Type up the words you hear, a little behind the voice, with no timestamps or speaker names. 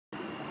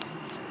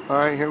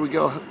Alright, here we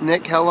go.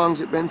 Nick, how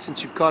long's it been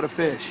since you've caught a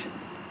fish?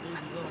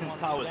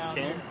 Since I was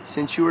 10.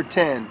 Since you were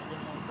 10.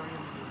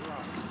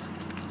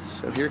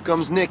 So here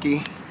comes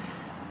Nicky,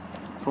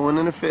 pulling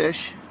in a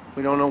fish.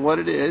 We don't know what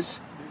it is.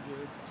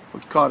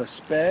 We've caught a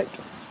speck.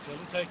 Let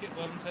him take it,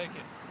 let him take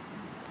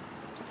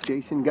it.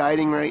 Jason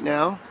guiding right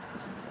now.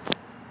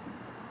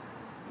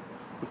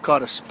 We've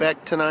caught a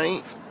speck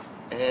tonight,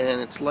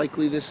 and it's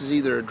likely this is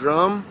either a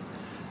drum,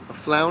 a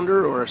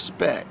flounder, or a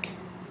speck.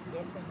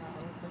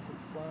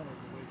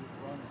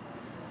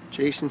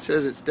 Jason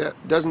says it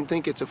doesn't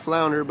think it's a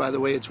flounder by the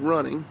way it's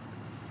running.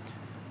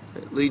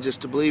 It leads us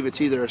to believe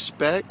it's either a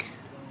speck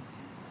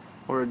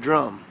or a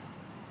drum.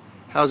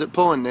 How's it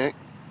pulling, Nick?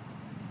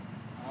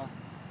 I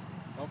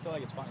don't feel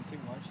like it's fighting too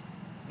much.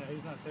 Yeah,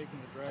 he's not taking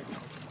the drag.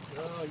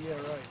 Oh, yeah,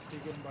 right. He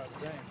get him by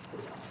the bank.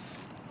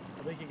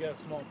 I think he got a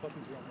small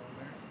puppy drum on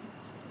there.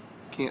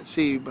 Can't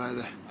see by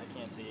the... I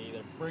can't see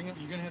either. Bring him.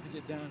 You're going to have to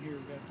get down here.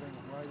 We've got to bring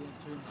him right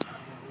into him.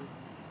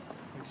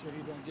 Make sure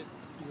he don't get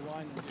your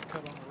line and get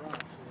cut on the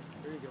rock. So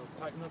there you go.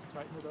 Tighten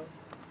it up.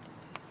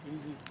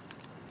 Easy.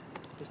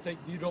 Just take,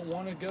 you don't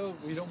want to go,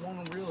 we don't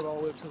want to reel it all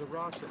the way up to the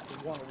rock.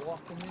 We want to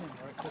walk them in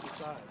right to the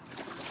side.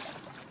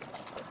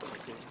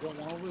 Okay, you don't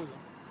want to lose them.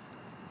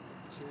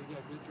 Make sure you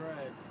got good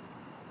drag.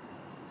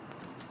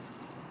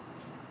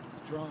 It's a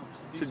drum.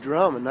 It's a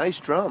drum, a nice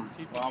drum.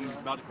 Well, I'm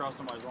about to cross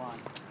somebody's line.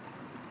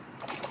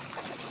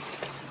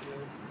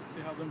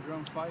 See how them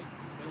drums fight?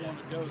 They want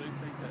to go, they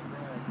take that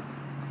drag.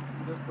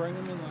 Just bring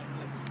them in like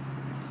this.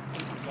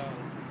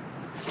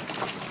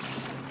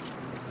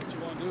 What you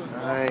want to do is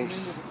walk them into the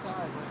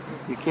side like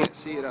this. You can't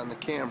see it on the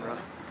camera,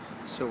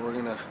 so we're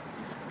going to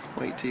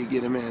wait till you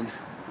get him in.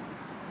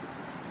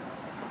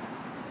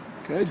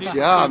 Good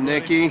job,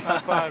 Nicky. High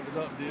five it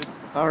up, dude.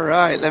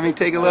 Alright, let me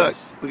take a look.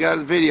 We got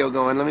a video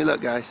going. Let me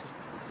look, guys.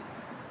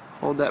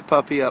 Hold that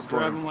puppy up Just for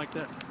grab him. him like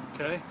that.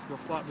 Okay, go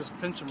flop, just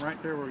pinch him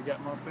right there where you got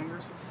my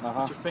fingers.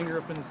 Put your finger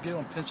up in his gill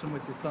and pinch him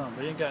with your thumb.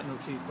 They ain't got no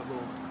teeth, but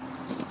little.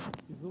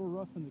 He's a little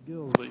rough in the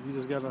gills, but you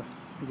just gotta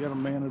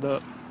man it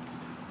up.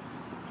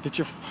 Get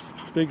your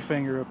big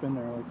finger up in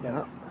there like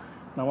that.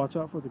 Now watch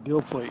out for the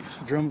gill plates.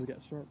 The drum's got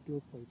sharp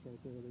gill plates right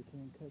there. They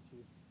can cut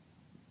you.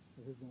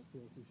 But his don't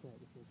feel too sharp.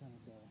 They feel kind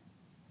of dull.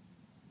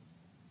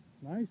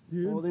 Nice,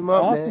 dude. Hold him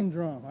up, awesome Nick.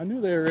 drum. I knew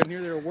they were in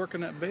here. They were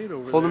working that bait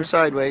over there. Hold him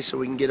sideways so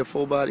we can get a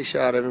full body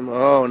shot of him.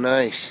 Oh,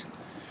 nice.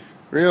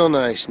 Real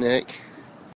nice, Nick.